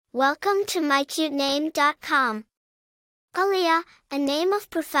Welcome to mycutename.com. Aliah, a name of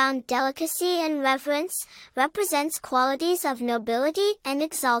profound delicacy and reverence, represents qualities of nobility and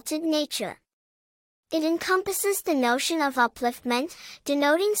exalted nature. It encompasses the notion of upliftment,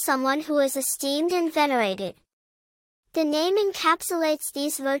 denoting someone who is esteemed and venerated. The name encapsulates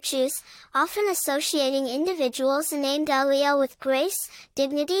these virtues, often associating individuals named Aliah with grace,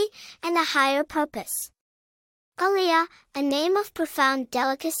 dignity, and a higher purpose. Aliah, a name of profound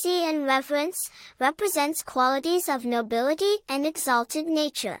delicacy and reverence, represents qualities of nobility and exalted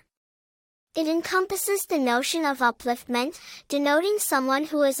nature. It encompasses the notion of upliftment, denoting someone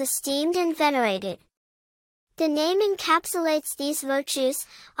who is esteemed and venerated. The name encapsulates these virtues,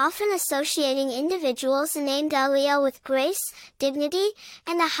 often associating individuals named Aliah with grace, dignity,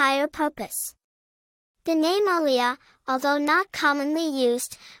 and a higher purpose. The name Aliah, although not commonly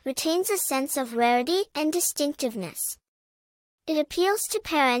used, retains a sense of rarity and distinctiveness. It appeals to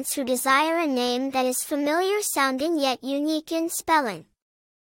parents who desire a name that is familiar sounding yet unique in spelling.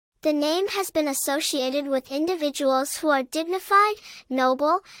 The name has been associated with individuals who are dignified,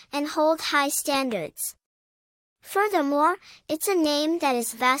 noble, and hold high standards. Furthermore, it's a name that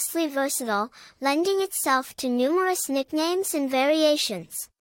is vastly versatile, lending itself to numerous nicknames and variations.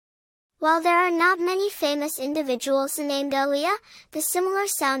 While there are not many famous individuals named Aliah, the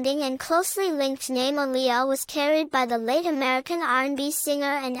similar-sounding and closely linked name Aliah was carried by the late American R&B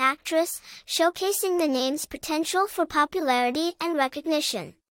singer and actress, showcasing the name's potential for popularity and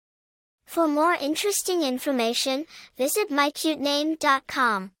recognition. For more interesting information, visit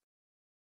mycutename.com.